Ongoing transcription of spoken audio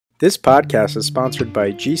This podcast is sponsored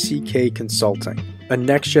by GCK Consulting, a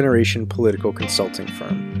next-generation political consulting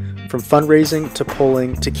firm. From fundraising to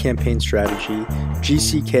polling to campaign strategy,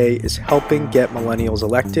 GCK is helping get millennials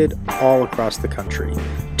elected all across the country.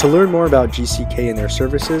 To learn more about GCK and their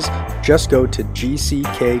services, just go to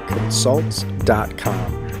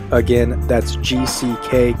gckconsults.com. Again, that's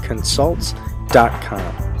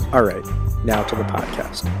gckconsults.com. All right, now to the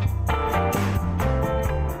podcast.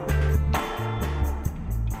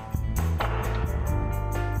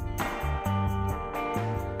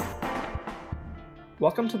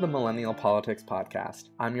 Welcome to the Millennial Politics Podcast.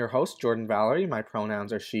 I'm your host, Jordan Valerie. My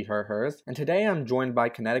pronouns are she, her, hers. And today I'm joined by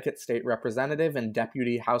Connecticut State Representative and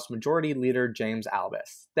Deputy House Majority Leader James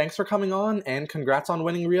Albas. Thanks for coming on and congrats on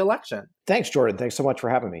winning re-election. Thanks, Jordan. Thanks so much for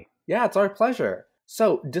having me. Yeah, it's our pleasure.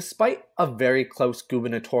 So, despite a very close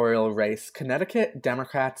gubernatorial race, Connecticut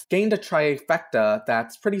Democrats gained a trifecta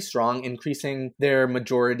that's pretty strong, increasing their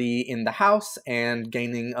majority in the House and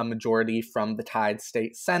gaining a majority from the tied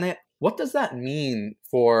state Senate. What does that mean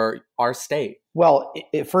for our state? Well,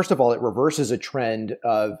 first of all, it reverses a trend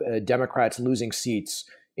of Democrats losing seats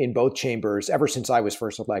in both chambers ever since I was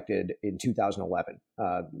first elected in 2011.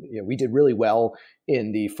 We did really well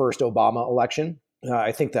in the first Obama election.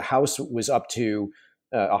 I think the House was up to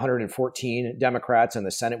 114 Democrats and the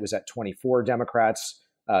Senate was at 24 Democrats.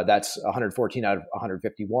 That's 114 out of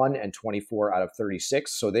 151 and 24 out of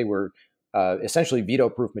 36. So they were essentially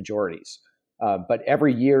veto-proof majorities. But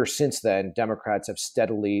every year since then, Democrats have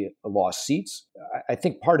steadily lost seats. I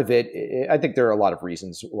think part of it, I think there are a lot of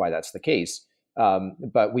reasons why that's the case.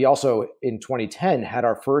 But we also, in 2010, had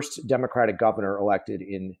our first Democratic governor elected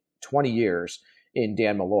in 20 years in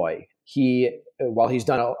Dan Malloy. While he's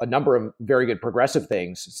done a number of very good progressive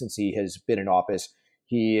things since he has been in office,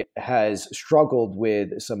 he has struggled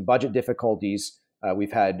with some budget difficulties.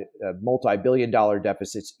 We've had multi-billion-dollar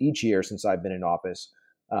deficits each year since I've been in office.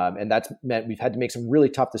 And that's meant we've had to make some really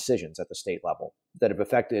tough decisions at the state level that have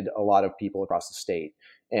affected a lot of people across the state.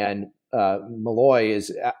 And Malloy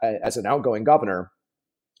is, as an outgoing governor,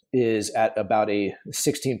 is at about a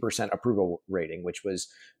 16% approval rating, which was,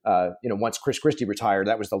 once Chris Christie retired,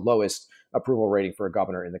 that was the lowest approval rating for a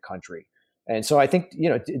governor in the country. And so I think,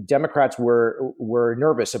 Democrats were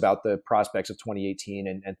nervous about the prospects of 2018.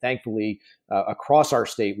 And thankfully, across our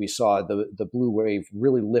state, we saw the blue wave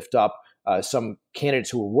really lift up some candidates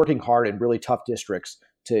who were working hard in really tough districts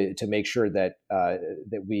to make sure that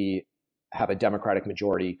we have a Democratic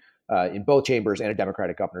majority in both chambers and a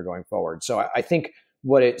Democratic governor going forward. So I think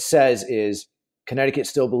what it says is Connecticut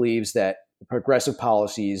still believes that progressive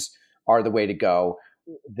policies are the way to go.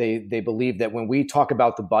 They believe that when we talk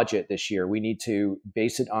about the budget this year, we need to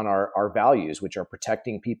base it on our values, which are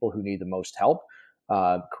protecting people who need the most help,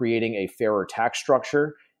 creating a fairer tax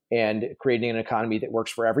structure, and creating an economy that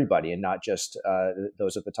works for everybody and not just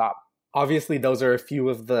those at the top. Obviously, those are a few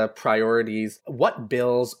of the priorities. What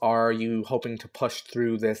bills are you hoping to push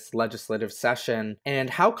through this legislative session? And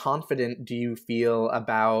how confident do you feel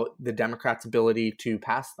about the Democrats' ability to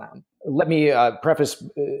pass them? Let me preface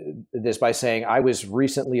this by saying I was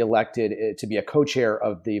recently elected to be a co-chair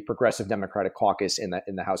of the Progressive Democratic Caucus in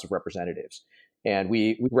the House of Representatives. And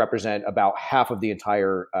we represent about half of the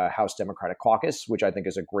entire House Democratic Caucus, which I think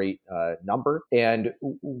is a great number. And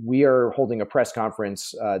we are holding a press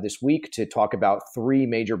conference this week to talk about three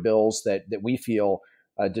major bills that we feel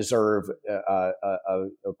deserve a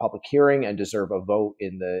public hearing and deserve a vote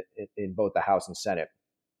in both the House and Senate.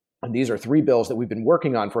 And these are three bills that we've been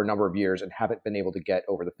working on for a number of years and haven't been able to get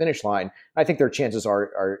over the finish line. I think their chances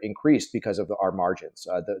are increased because of our margins.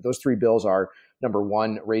 Those three bills are, number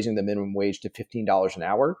one, raising the minimum wage to $15 an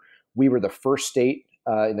hour. We were the first state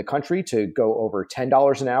in the country to go over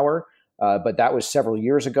 $10 an hour, but that was several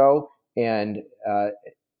years ago. And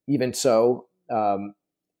even so,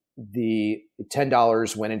 the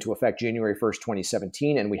 $10 went into effect January 1st,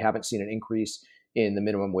 2017, and we haven't seen an increase in the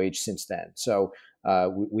minimum wage since then. So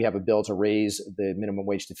we have a bill to raise the minimum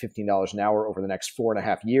wage to $15 an hour over the next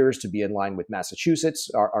 4.5 years to be in line with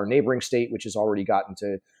Massachusetts, our neighboring state, which has already gotten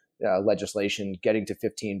to legislation getting to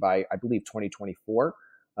 15 by, I believe, 2024,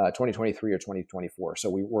 2023 or 2024.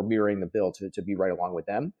 So we're mirroring the bill to be right along with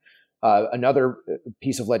them. Another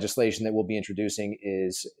piece of legislation that we'll be introducing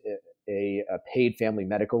is a paid family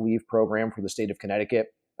medical leave program for the state of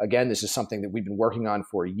Connecticut. Again, this is something that we've been working on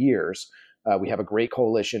for years. We have a great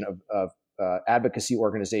coalition of advocacy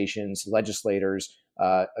organizations, legislators,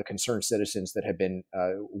 concerned citizens that have been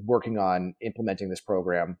working on implementing this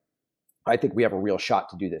program. I think we have a real shot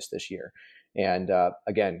to do this year. And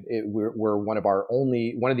again, we're one of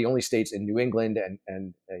the only states in New England,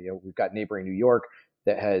 and we've got neighboring New York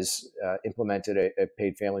that has implemented a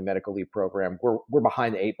paid family medical leave program. We're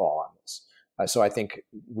behind the eight ball on this. So I think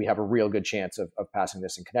we have a real good chance of passing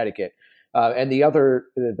this in Connecticut. And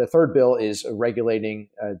the third bill is regulating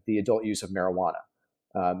the adult use of marijuana.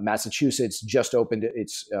 Massachusetts just opened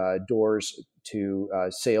its doors to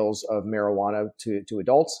sales of marijuana to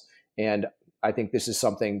adults, and I think this is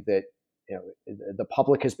something that the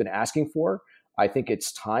public has been asking for. I think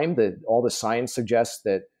it's time that all the science suggests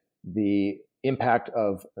that the impact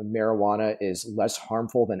of marijuana is less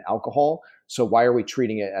harmful than alcohol. So why are we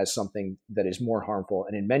treating it as something that is more harmful?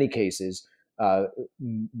 And in many cases,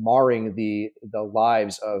 marring the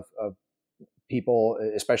lives of people,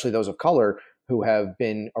 especially those of color, who have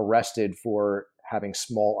been arrested for having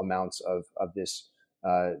small amounts of this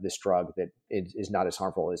drug that is not as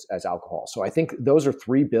harmful as alcohol. So I think those are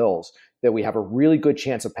three bills that we have a really good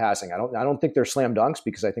chance of passing. I don't think they're slam dunks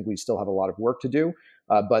because I think we still have a lot of work to do.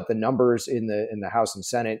 But the numbers in the House and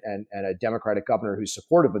Senate and a Democratic governor who's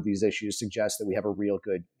supportive of these issues suggest that we have a real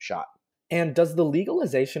good shot. And does the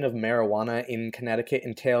legalization of marijuana in Connecticut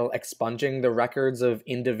entail expunging the records of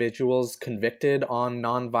individuals convicted on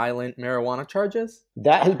nonviolent marijuana charges?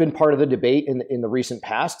 That has been part of the debate in the recent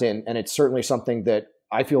past, and it's certainly something that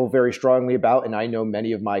I feel very strongly about, and I know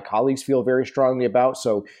many of my colleagues feel very strongly about.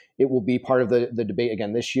 So it will be part of the debate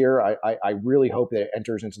again this year. I really hope that it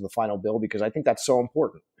enters into the final bill because I think that's so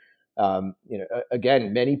important.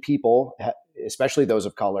 Again, many people, especially those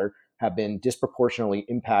of color, have been disproportionately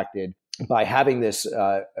impacted by having this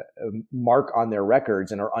mark on their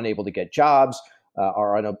records and are unable to get jobs,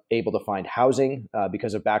 are unable to find housing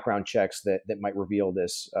because of background checks that might reveal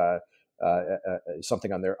this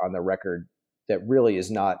something on their record that really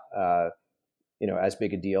is not as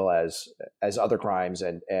big a deal as other crimes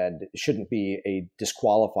and shouldn't be a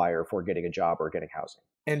disqualifier for getting a job or getting housing.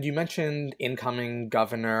 And you mentioned incoming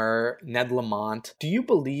Governor Ned Lamont. Do you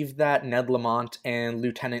believe that Ned Lamont and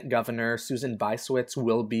Lieutenant Governor Susan Bysiewicz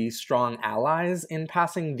will be strong allies in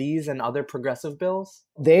passing these and other progressive bills?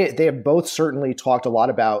 They have both certainly talked a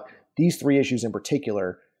lot about these three issues in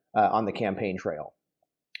particular on the campaign trail.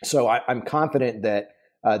 So I'm confident that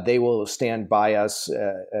they will stand by us,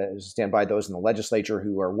 stand by those in the legislature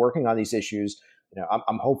who are working on these issues.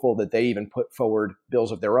 I'm hopeful that they even put forward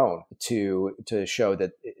bills of their own to show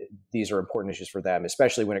that these are important issues for them,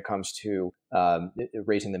 especially when it comes to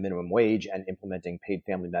raising the minimum wage and implementing paid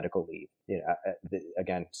family medical leave.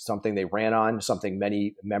 Again, something they ran on, something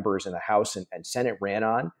many members in the House and Senate ran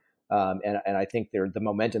on, and I think the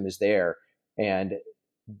momentum is there. And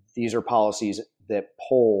these are policies that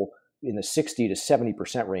poll in the 60 to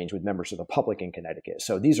 70% range with members of the public in Connecticut.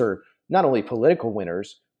 So these are not only political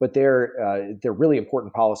winners, but they're really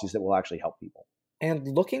important policies that will actually help people. And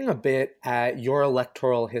looking a bit at your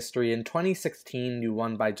electoral history, in 2016, you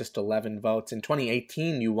won by just 11 votes. In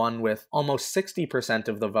 2018, you won with almost 60%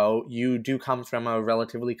 of the vote. You do come from a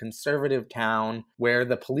relatively conservative town where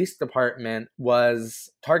the police department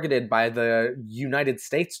was targeted by the United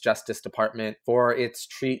States Justice Department for its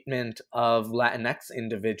treatment of Latinx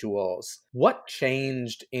individuals. What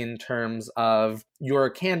changed in terms of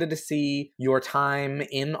your candidacy, your time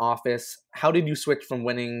in office? How did you switch from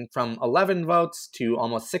winning from 11 votes to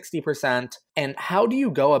almost 60%? And how do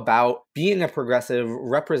you go about being a progressive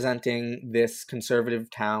representing this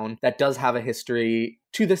conservative town that does have a history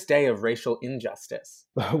to this day of racial injustice?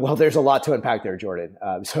 Well, there's a lot to unpack there, Jordan.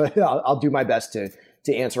 So I'll do my best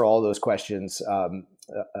to answer all those questions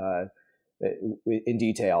in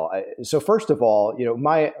detail. So first of all,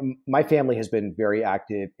 my family has been very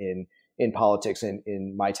active in politics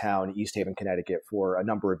in my town, East Haven, Connecticut, for a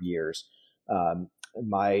number of years.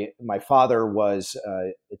 My father was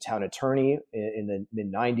a town attorney in the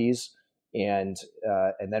mid 90s, and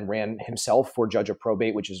then ran himself for judge of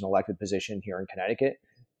probate, which is an elected position here in Connecticut.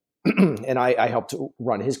 And I helped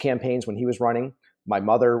run his campaigns when he was running. My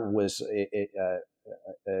mother was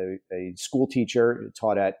a school teacher,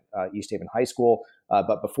 taught at East Haven High School,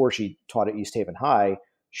 but before she taught at East Haven High,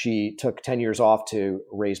 she took 10 years off to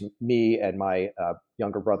raise me and my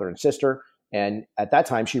younger brother and sister. And at that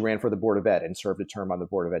time, she ran for the Board of Ed and served a term on the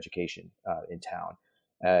Board of Education in town.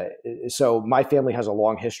 So my family has a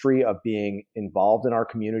long history of being involved in our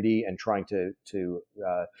community and trying to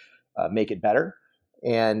make it better.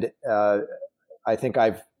 And I think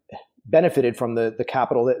I've benefited from the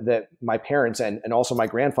capital that my parents and also my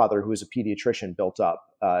grandfather, who was a pediatrician, built up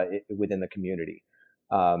within the community.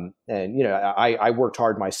 I worked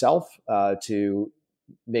hard myself to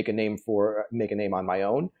make a name on my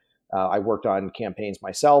own. I worked on campaigns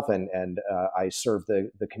myself, and I served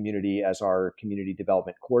the community as our community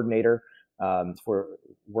development coordinator for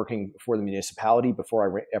working for the municipality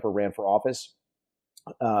before I ever ran for office.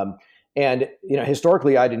 And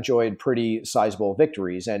historically, I'd enjoyed pretty sizable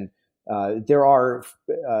victories, and there are,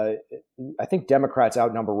 I think, Democrats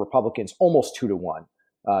outnumber Republicans almost 2-1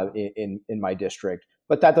 in my district,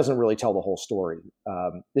 but that doesn't really tell the whole story.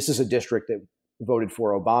 This is a district that voted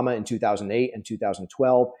for Obama in 2008 and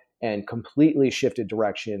 2012, and completely shifted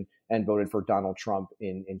direction and voted for Donald Trump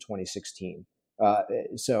in 2016.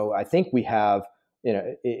 So I think we have,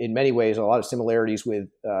 in many ways, a lot of similarities with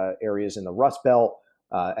areas in the Rust Belt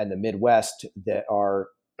and the Midwest that are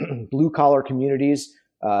blue-collar communities.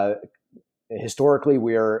 Historically,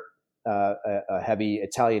 we're a heavy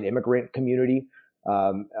Italian immigrant community.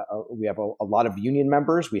 We have a lot of union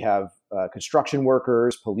members. We have construction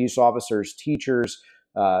workers, police officers, teachers,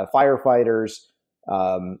 firefighters,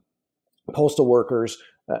 postal workers.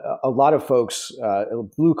 A lot of folks,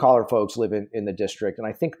 blue-collar folks, live in the district, and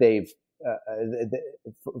I think they've,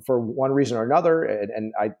 for one reason or another,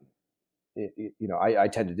 and I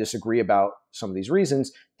tend to disagree about some of these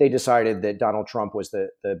reasons, they decided that Donald Trump was the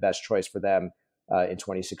best choice for them in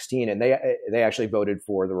 2016, and they actually voted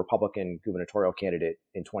for the Republican gubernatorial candidate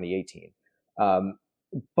in 2018.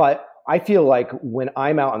 But I feel like when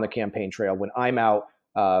I'm out on the campaign trail, when I'm out,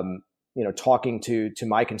 talking to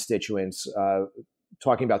my constituents,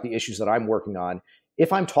 talking about the issues that I'm working on,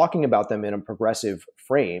 if I'm talking about them in a progressive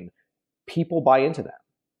frame, people buy into them.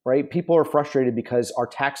 Right? People are frustrated because our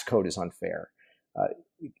tax code is unfair.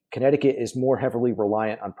 Connecticut is more heavily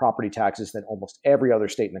reliant on property taxes than almost every other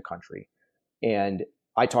state in the country. And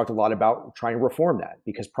I talked a lot about trying to reform that,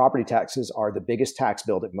 because property taxes are the biggest tax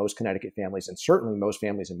bill that most Connecticut families, and certainly most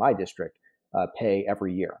families in my district, pay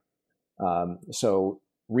every year. So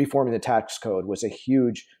reforming the tax code was a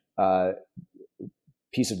huge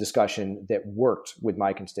piece of discussion that worked with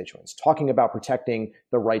my constituents, talking about protecting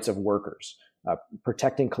the rights of workers,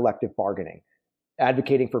 protecting collective bargaining,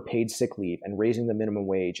 advocating for paid sick leave and raising the minimum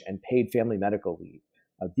wage and paid family medical leave.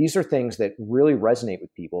 These are things that really resonate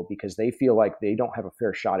with people because they feel like they don't have a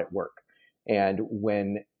fair shot at work. And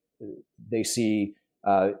when they see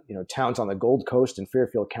towns on the Gold Coast and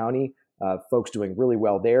Fairfield County, folks doing really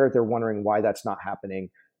well there, they're wondering why that's not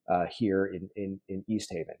happening here in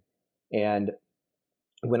East Haven. And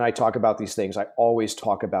when I talk about these things, I always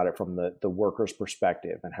talk about it from the workers'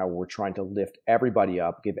 perspective and how we're trying to lift everybody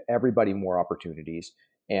up, give everybody more opportunities.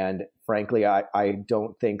 And frankly, I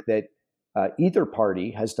don't think that either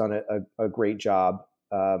party has done a great job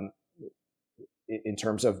in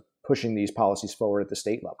terms of pushing these policies forward at the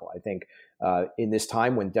state level. I think in this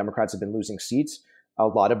time when Democrats have been losing seats, a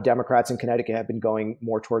lot of Democrats in Connecticut have been going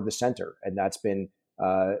more toward the center, and that's been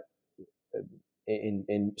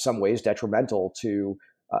in some ways detrimental to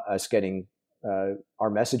us getting our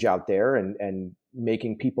message out there and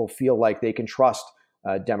making people feel like they can trust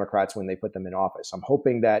Democrats when they put them in office. I'm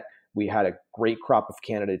hoping that we had a great crop of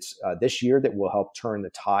candidates this year that will help turn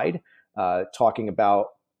the tide, talking about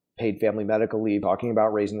paid family medical leave, talking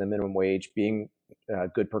about raising the minimum wage, being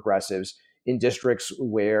good progressives in districts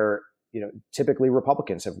where typically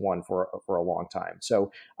Republicans have won for a long time.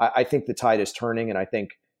 So I think the tide is turning, and I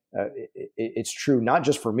think it's true not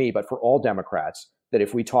just for me, but for all Democrats, that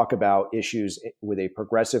if we talk about issues with a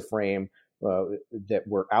progressive frame, that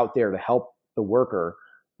we're out there to help the worker,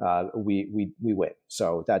 we win.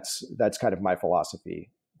 So that's kind of my philosophy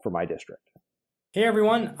for my district. Hey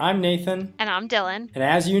everyone, I'm Nathan. And I'm Dylan. And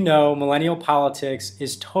as you know, Millennial Politics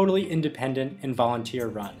is totally independent and volunteer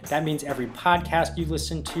run. That means every podcast you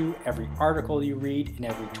listen to, every article you read, and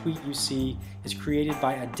every tweet you see is created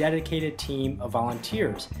by a dedicated team of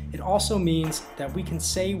volunteers. It also means that we can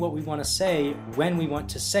say what we want to say when we want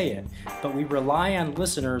to say it, but we rely on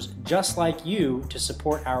listeners just like you to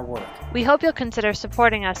support our work. We hope you'll consider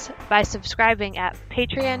supporting us by subscribing at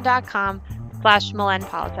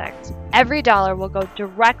patreon.com/MillenPolitics. Every dollar will go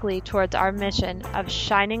directly towards our mission of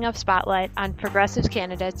shining a spotlight on progressive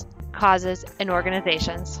candidates, causes, and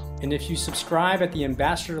organizations. And if you subscribe at the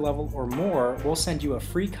ambassador level or more, we'll send you a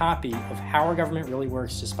free copy of How Our Government Really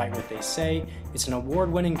Works Despite What They Say. It's an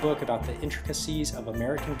award-winning book about the intricacies of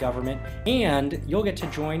American government, and you'll get to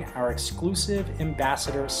join our exclusive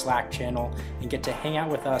ambassador Slack channel and get to hang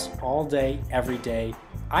out with us all day, every day.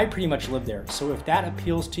 I pretty much live there, so if that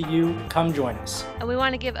appeals to you, come join us. And we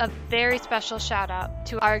want to give a very special shout out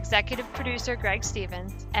to our executive producer, Greg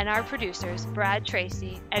Stevens, and our producers, Brad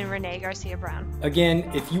Tracy and Renee Garcia Brown. Again,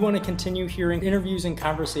 if you want to continue hearing interviews and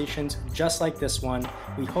conversations just like this one,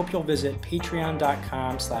 we hope you'll visit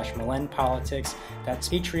patreon.com/MillenPolitics. That's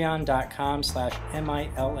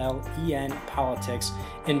patreon.com/MILLEN politics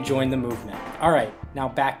and join the movement. All right, now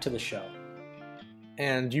back to the show.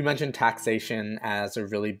 And you mentioned taxation as a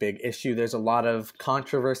really big issue. There's a lot of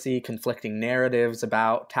controversy, conflicting narratives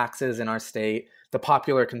about taxes in our state. The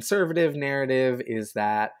popular conservative narrative is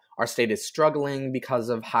that our state is struggling because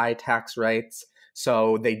of high tax rates,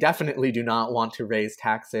 so they definitely do not want to raise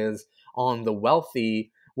taxes on the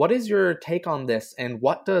wealthy. What is your take on this, and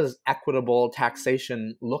what does equitable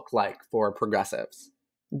taxation look like for progressives?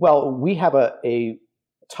 Well, we have a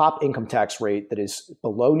top income tax rate that is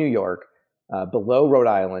below New York, below Rhode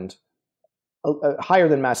Island, higher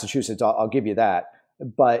than Massachusetts. I'll give you that,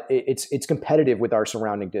 but it's competitive with our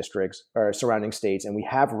surrounding districts or surrounding states, and we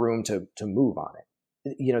have room to move on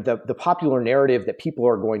it. You know, the popular narrative that people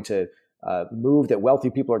are going to move, that wealthy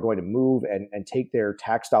people are going to move and take their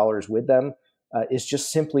tax dollars with them, is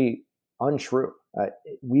just simply untrue.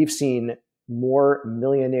 We've seen more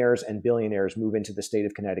millionaires and billionaires move into the state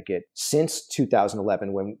of Connecticut since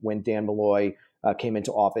 2011, when Dan Malloy came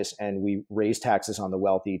into office, and we raised taxes on the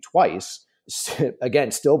wealthy twice. Again,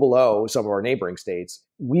 still below some of our neighboring states.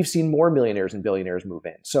 We've seen more millionaires and billionaires move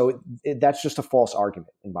in. So that's just a false argument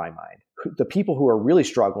in my mind. The people who are really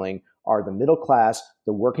struggling are the middle class,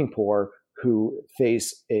 the working poor, who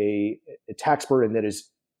face a tax burden that is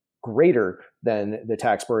greater than the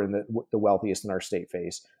tax burden that the wealthiest in our state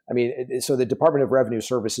face. I mean, so the Department of Revenue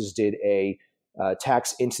Services did a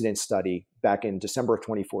tax incidence study back in December of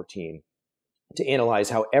 2014 to analyze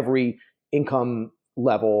how every income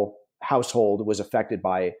level household was affected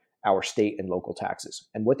by our state and local taxes.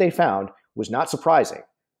 And what they found was not surprising.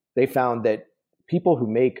 They found that people who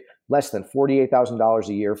make less than $48,000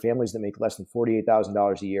 a year, families that make less than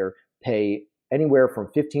 $48,000 a year, pay anywhere from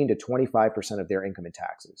 15 to 25% of their income in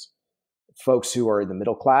taxes. Folks who are in the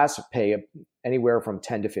middle class pay anywhere from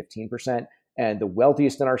 10 to 15%, and the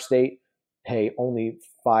wealthiest in our state pay only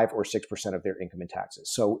 5 or 6% of their income in taxes.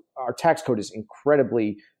 So our tax code is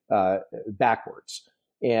incredibly backwards.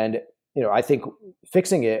 And I think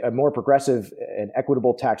fixing it, a more progressive and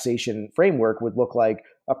equitable taxation framework would look like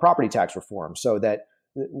a property tax reform, so that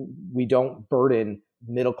we don't burden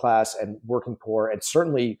middle class and working poor, and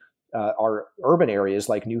certainly our urban areas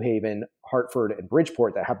like New Haven, Hartford, and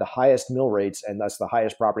Bridgeport that have the highest mill rates and thus the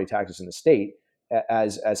highest property taxes in the state,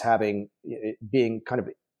 as being kind of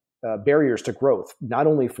barriers to growth, not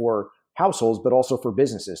only for households but also for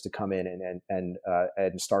businesses to come in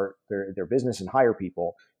and start their business and hire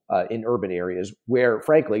people in urban areas where,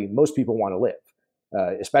 frankly, most people want to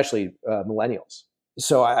live, especially millennials.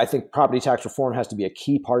 So I think property tax reform has to be a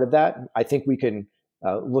key part of that. I think we can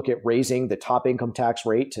look at raising the top income tax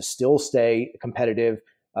rate to still stay competitive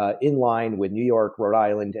in line with New York, Rhode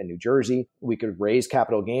Island, and New Jersey. We could raise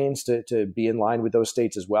capital gains to be in line with those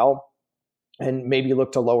states as well. And maybe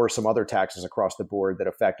look to lower some other taxes across the board that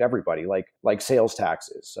affect everybody, like sales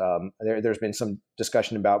taxes. There's been some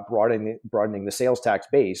discussion about broadening the sales tax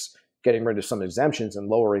base, getting rid of some exemptions and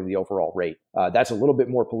lowering the overall rate. That's a little bit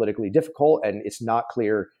more politically difficult, and it's not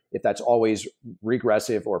clear if that's always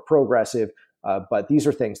regressive or progressive. But these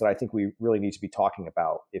are things that I think we really need to be talking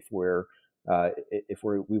about if we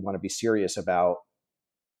want to be serious about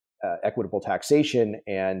equitable taxation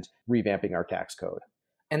and revamping our tax code.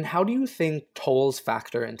 And how do you think tolls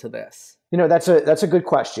factor into this? That's a good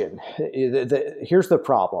question. Here's the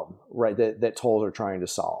problem, right, that tolls are trying to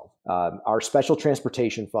solve. Our special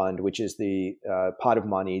transportation fund, which is the pot of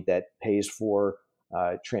money that pays for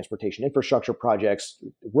transportation infrastructure projects,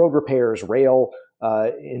 road repairs, rail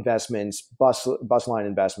investments, bus line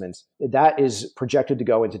investments, that is projected to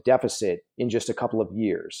go into deficit in just a couple of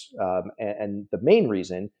years. And the main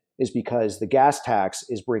reason is because the gas tax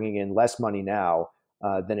is bringing in less money now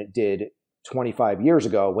than it did 25 years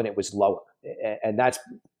ago when it was lower. And that's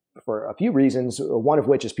for a few reasons, one of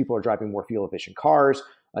which is people are driving more fuel efficient cars.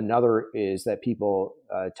 Another is that people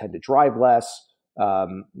tend to drive less.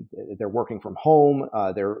 They're working from home.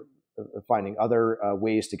 They're finding other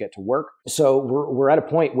ways to get to work. So we're at a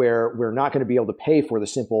point where we're not going to be able to pay for the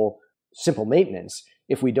simple maintenance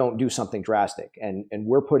if we don't do something drastic. And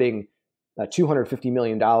we're putting $250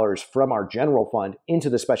 million from our general fund into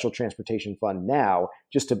the special transportation fund now,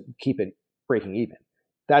 just to keep it breaking even.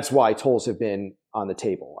 That's why tolls have been on the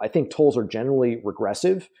table. I think tolls are generally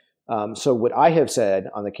regressive. So what I have said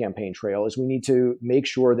on the campaign trail is we need to make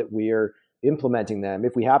sure that we're implementing them,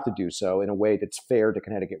 if we have to do so, in a way that's fair to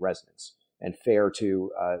Connecticut residents and fair to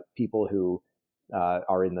people who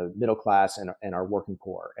are in the middle class and are working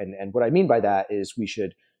poor. And what I mean by that is we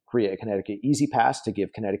should create a Connecticut Easy Pass to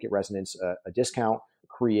give Connecticut residents a discount,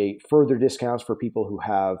 create further discounts for people who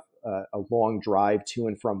have a long drive to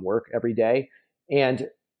and from work every day. And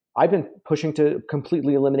I've been pushing to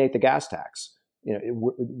completely eliminate the gas tax.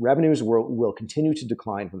 Revenues will continue to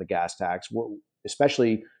decline from the gas tax.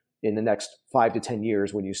 especially in the next 5 to 10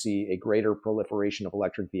 years when you see a greater proliferation of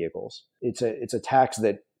electric vehicles. It's a tax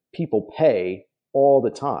that people pay all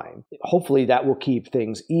the time. Hopefully that will keep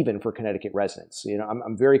things even for Connecticut residents.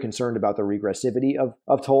 I'm very concerned about the regressivity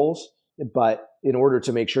of tolls, but in order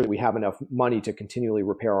to make sure that we have enough money to continually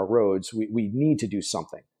repair our roads, we need to do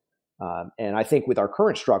something. And I think with our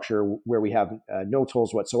current structure, where we have no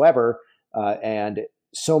tolls whatsoever, and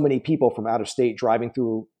so many people from out of state driving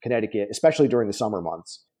through Connecticut, especially during the summer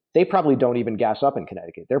months, they probably don't even gas up in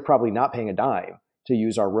Connecticut. They're probably not paying a dime to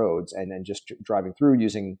use our roads, and then just driving through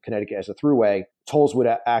using Connecticut as a throughway. Tolls would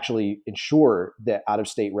actually ensure that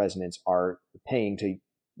out-of-state residents are paying to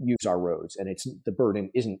use our roads, and the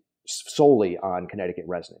burden isn't solely on Connecticut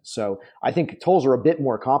residents. So I think tolls are a bit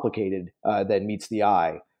more complicated than meets the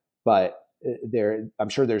eye, but I'm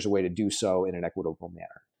sure there's a way to do so in an equitable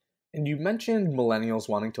manner. And you mentioned millennials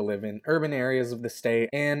wanting to live in urban areas of the state,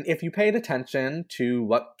 and if you paid attention to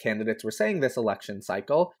what candidates were saying this election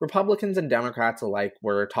cycle, Republicans and Democrats alike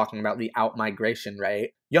were talking about the out-migration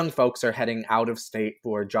rate. Young folks are heading out of state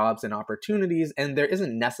for jobs and opportunities, and there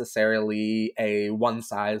isn't necessarily a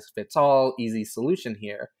one-size-fits-all easy solution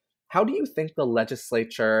here. How do you think the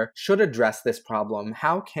legislature should address this problem?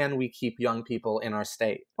 How can we keep young people in our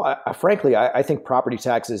state? Well, frankly, I think property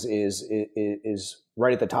taxes is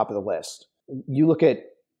right at the top of the list. You look at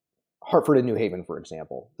Hartford and New Haven, for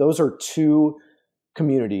example. Those are two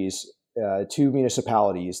communities, two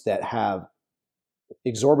municipalities that have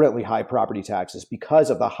exorbitantly high property taxes because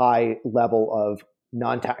of the high level of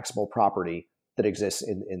non-taxable property that exists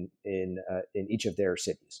in each of their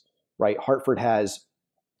cities. Right? Hartford has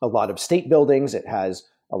a lot of state buildings. It has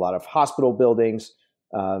a lot of hospital buildings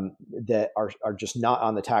that are just not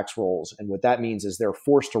on the tax rolls. And what that means is they're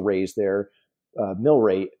forced to raise their mill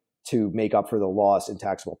rate to make up for the loss in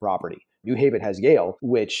taxable property. New Haven has Yale,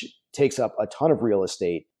 which takes up a ton of real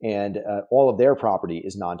estate, and all of their property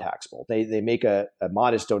is non-taxable. They make a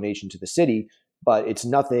modest donation to the city, but it's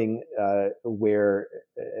nothing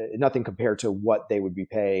nothing compared to what they would be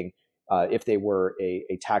paying if they were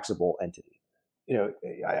a taxable entity.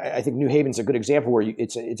 I think New Haven's a good example where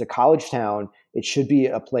it's a college town. It should be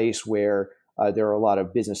a place where there are a lot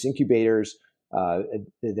of business incubators.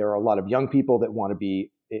 There are a lot of young people that want to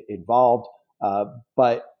be involved,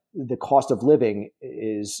 but the cost of living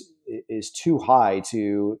is too high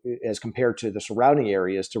as compared to the surrounding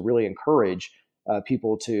areas to really encourage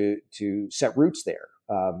people to set roots there.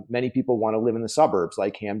 Many people want to live in the suburbs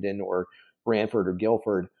like Hamden or Branford or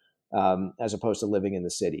Guilford, as opposed to living in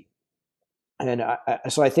the city. And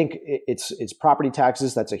so I think it's property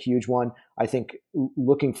taxes. That's a huge one. I think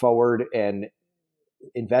looking forward and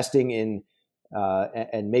investing in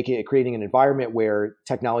and creating an environment where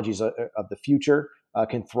technologies of the future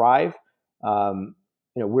can thrive.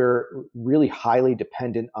 We're really highly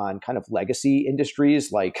dependent on kind of legacy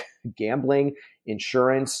industries like gambling,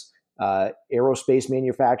 insurance, aerospace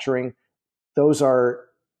manufacturing. Those are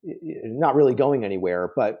not really going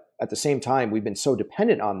anywhere, but at the same time, we've been so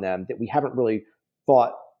dependent on them that we haven't really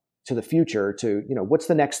thought to the future to, what's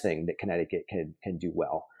the next thing that Connecticut can do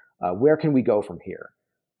well? Where can we go from here?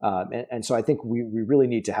 And so I think we really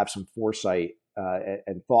need to have some foresight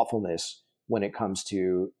and thoughtfulness when it comes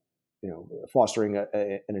to, fostering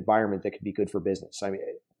an environment that can be good for business. I mean,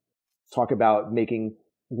 talk about making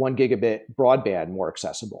 1 gigabit broadband more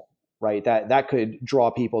accessible, right? That could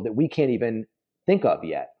draw people that we can't even think of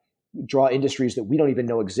yet, draw industries that we don't even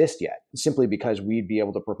know exist yet, simply because we'd be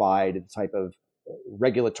able to provide the type of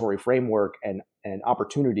regulatory framework and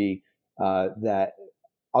opportunity that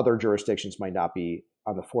other jurisdictions might not be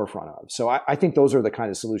on the forefront of. So I think those are the kind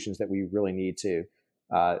of solutions that we really need to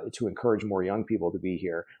encourage more young people to be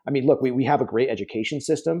here. I mean, look, we have a great education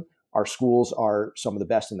system. Our schools are some of the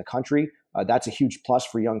best in the country. That's a huge plus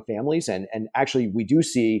for young families. And actually, we do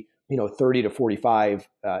see 30 to 45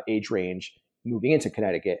 age range moving into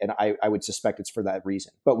Connecticut. And I would suspect it's for that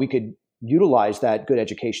reason. But we could utilize that good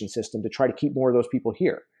education system to try to keep more of those people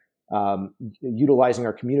here, utilizing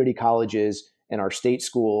our community colleges and our state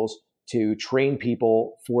schools to train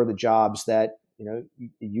people for the jobs that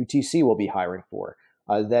UTC will be hiring for,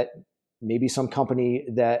 that maybe some company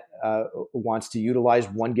that wants to utilize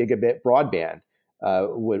 1 gigabit broadband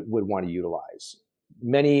would want to utilize.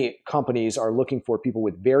 Many companies are looking for people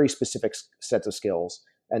with very specific sets of skills.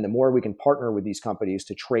 And the more we can partner with these companies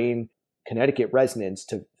to train Connecticut residents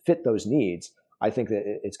to fit those needs, I think that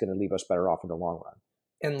it's going to leave us better off in the long run.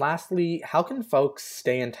 And lastly, how can folks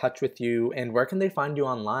stay in touch with you, and where can they find you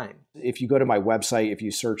online? If you go to my website, if you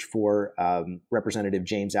search for Representative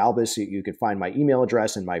James Albas, you can find my email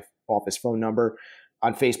address and my office phone number.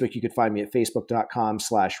 On Facebook, you could find me at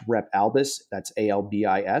facebook.com/repalbis. That's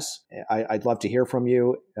ALBIS. I'd love to hear from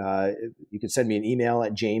you. You can send me an email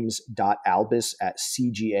at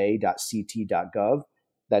james.albis@cga.ct.gov.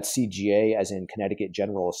 That's CGA as in Connecticut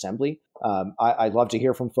General Assembly. I'd love to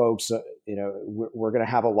hear from folks. We're going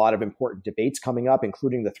to have a lot of important debates coming up,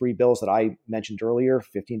 including the 3 bills that I mentioned earlier: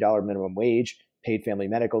 $15 minimum wage, paid family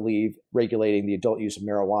medical leave, regulating the adult use of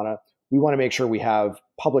marijuana. We want to make sure we have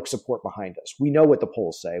public support behind us. We know what the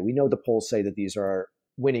polls say. We know the polls say that these are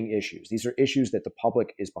winning issues. These are issues that the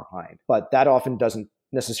public is behind. But that often doesn't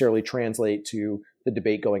necessarily translate to the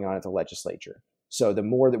debate going on at the legislature. So the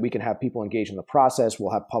more that we can have people engaged in the process,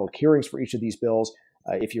 we'll have public hearings for each of these bills.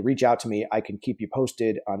 If you reach out to me, I can keep you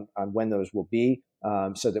posted on when those will be,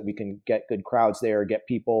 so that we can get good crowds there, get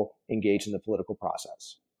people engaged in the political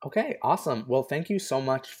process. Okay, awesome. Well, thank you so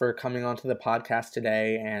much for coming onto the podcast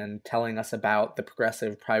today and telling us about the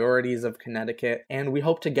progressive priorities of Connecticut. And we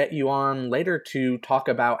hope to get you on later to talk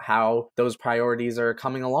about how those priorities are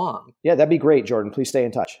coming along. Yeah, that'd be great, Jordan. Please stay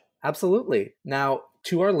in touch. Absolutely. Now,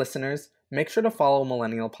 to our listeners, make sure to follow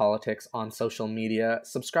Millennial Politics on social media,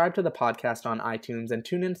 subscribe to the podcast on iTunes, and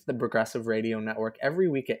tune into the Progressive Radio Network every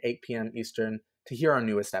week at 8 p.m. Eastern to hear our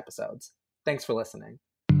newest episodes. Thanks for listening.